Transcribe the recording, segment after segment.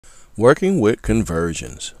Working with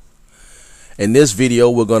conversions. In this video,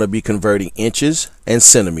 we're going to be converting inches and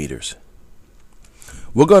centimeters.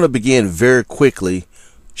 We're going to begin very quickly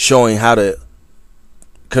showing how to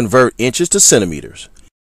convert inches to centimeters.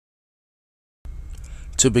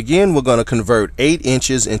 To begin, we're going to convert 8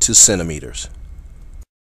 inches into centimeters.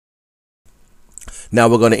 Now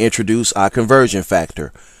we're going to introduce our conversion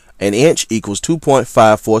factor. An inch equals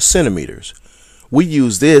 2.54 centimeters. We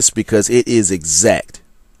use this because it is exact.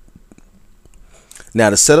 Now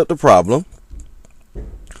to set up the problem,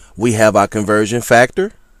 we have our conversion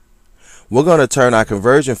factor. We're going to turn our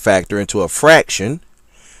conversion factor into a fraction,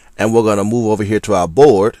 and we're going to move over here to our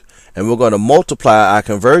board, and we're going to multiply our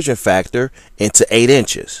conversion factor into 8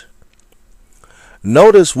 inches.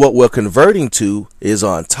 Notice what we're converting to is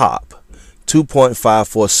on top,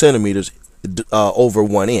 2.54 centimeters over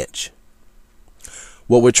 1 inch.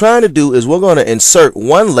 What we're trying to do is we're going to insert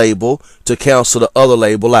one label to cancel the other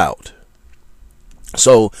label out.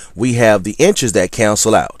 So we have the inches that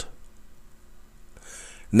cancel out.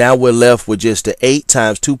 Now we're left with just the 8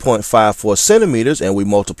 times 2.54 centimeters, and we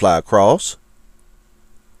multiply across.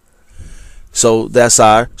 So that's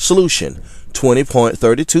our solution.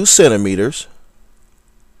 20.32 centimeters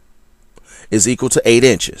is equal to 8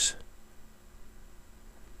 inches.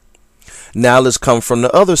 Now let's come from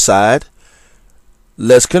the other side.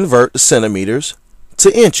 Let's convert the centimeters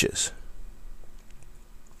to inches.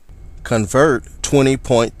 Convert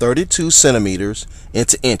 20.32 centimeters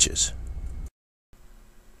into inches.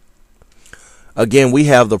 Again, we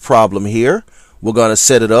have the problem here. We're going to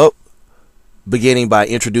set it up beginning by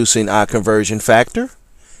introducing our conversion factor.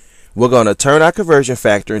 We're going to turn our conversion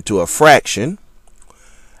factor into a fraction,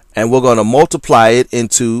 and we're going to multiply it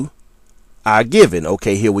into our given.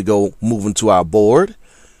 Okay, here we go, moving to our board.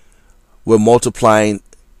 We're multiplying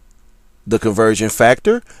the conversion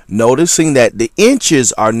factor, noticing that the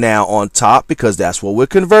inches are now on top because that's what we're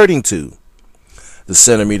converting to. The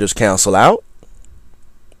centimeters cancel out,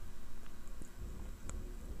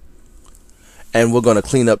 and we're going to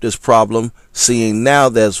clean up this problem, seeing now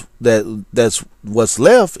that's what's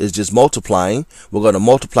left is just multiplying. We're going to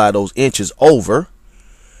multiply those inches over,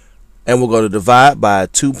 and we're going to divide by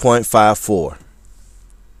 2.54.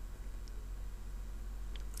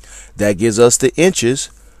 That gives us the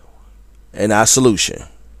inches and our solution.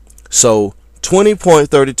 So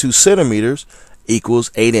 20.32 centimeters equals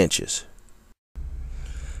 8 inches.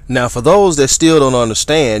 Now for those that still don't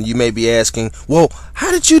understand, you may be asking, well,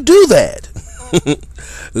 how did you do that?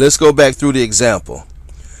 Let's go back through the example.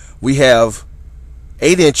 We have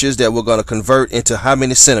 8 inches that we're going to convert into how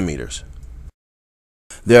many centimeters?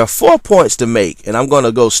 There are 4 points to make, and I'm going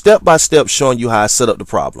to go step by step showing you how I set up the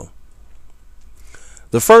problem.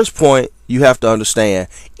 The first point you have to understand,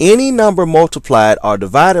 any number multiplied or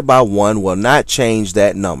divided by 1 will not change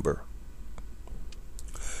that number.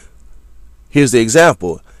 Here's the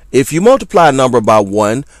example. If you multiply a number by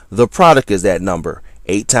 1, the product is that number.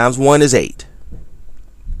 8 times 1 is 8.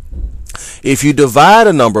 If you divide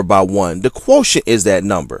a number by 1, the quotient is that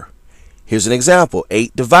number. Here's an example.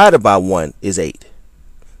 8 divided by 1 is 8.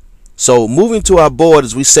 So moving to our board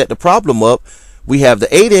as we set the problem up, we have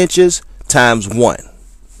the 8 inches times 1.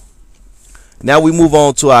 Now we move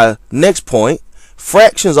on to our next point.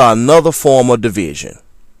 Fractions are another form of division.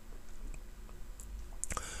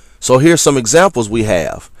 So here's some examples we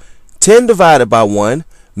have. 10 divided by 1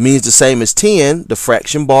 means the same as 10, the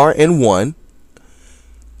fraction bar, and 1.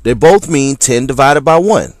 They both mean 10 divided by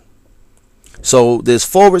 1. So this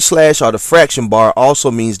forward slash or the fraction bar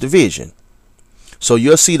also means division. So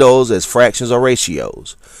you'll see those as fractions or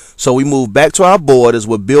ratios. So we move back to our board as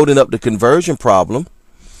we're building up the conversion problem.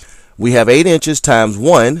 We have 8 inches times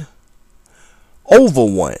 1 over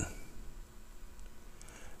 1.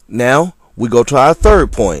 Now we go to our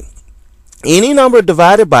third point. Any number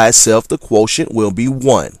divided by itself, the quotient will be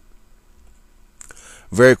 1.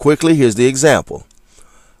 Very quickly, here's the example.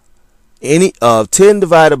 10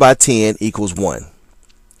 divided by 10 equals 1.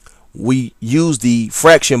 We used the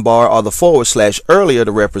fraction bar or the forward slash earlier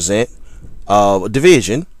to represent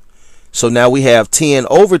division. So now we have 10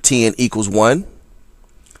 over 10 equals 1.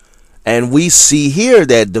 And we see here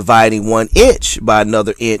that dividing 1 inch by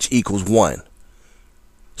another inch equals 1.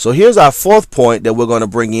 So here's our fourth point that we're going to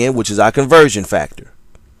bring in, which is our conversion factor.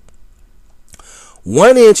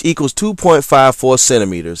 1 inch equals 2.54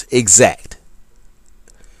 centimeters, exact.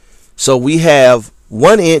 So we have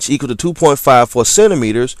 1 inch equal to 2.54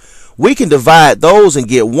 centimeters. We can divide those and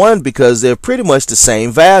get 1 because they're pretty much the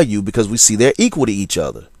same value because we see they're equal to each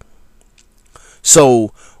other.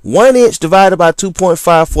 So 1 inch divided by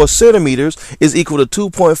 2.54 centimeters is equal to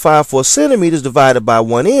 2.54 centimeters divided by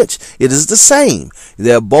 1 inch. It is the same.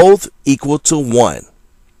 They're both equal to 1.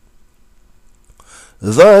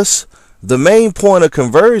 Thus, the main point of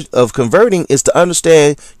converting is to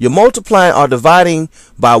understand you're multiplying or dividing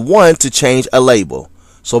by 1 to change a label.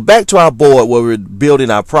 So back to our board where we're building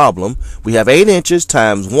our problem. We have 8 inches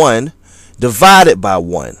times 1 divided by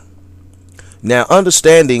 1. Now,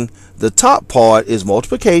 understanding the top part is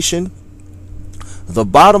multiplication, the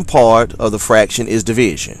bottom part of the fraction is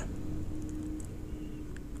division.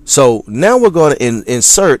 So now we're going to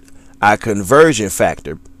insert our conversion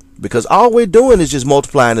factor, because all we're doing is just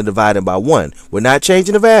multiplying and dividing by 1. We're not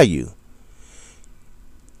changing the value.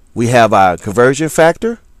 We have our conversion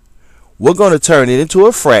factor. We're going to turn it into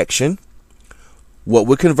a fraction, what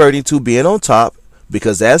we're converting to being on top,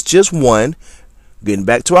 because that's just 1. Getting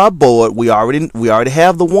back to our board, we already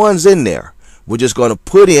have the 1s in there. We're just going to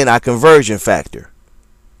put in our conversion factor.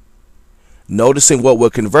 Noticing what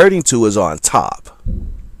we're converting to is on top.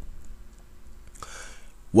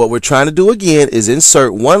 What we're trying to do again is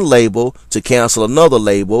insert one label to cancel another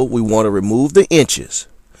label. We want to remove the inches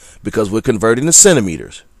because we're converting to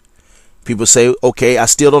centimeters. People say, okay, I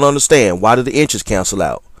still don't understand. Why do the inches cancel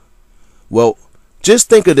out? Well, just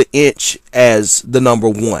think of the inch as the number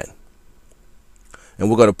 1. And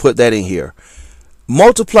we're going to put that in here.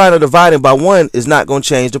 Multiplying or dividing by 1 is not going to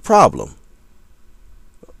change the problem.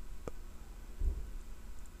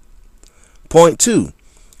 Point 2.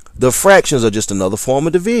 The fractions are just another form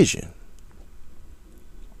of division.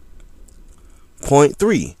 Point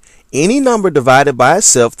 3. Any number divided by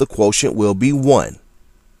itself, the quotient will be 1.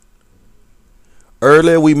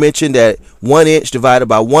 Earlier we mentioned that 1 inch divided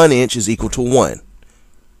by 1 inch is equal to 1.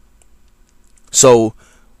 So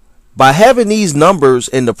by having these numbers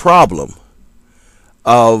in the problem,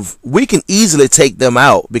 we can easily take them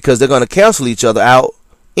out because they're going to cancel each other out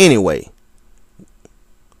anyway.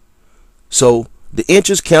 So the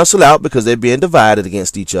inches cancel out because they're being divided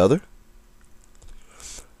against each other.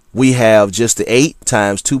 We have just the 8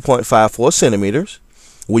 times 2.54 centimeters.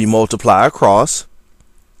 We multiply across.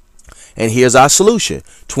 And here's our solution.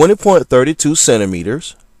 20.32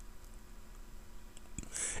 centimeters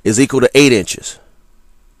is equal to 8 inches.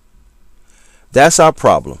 That's our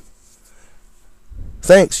problem.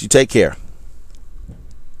 Thanks. You take care.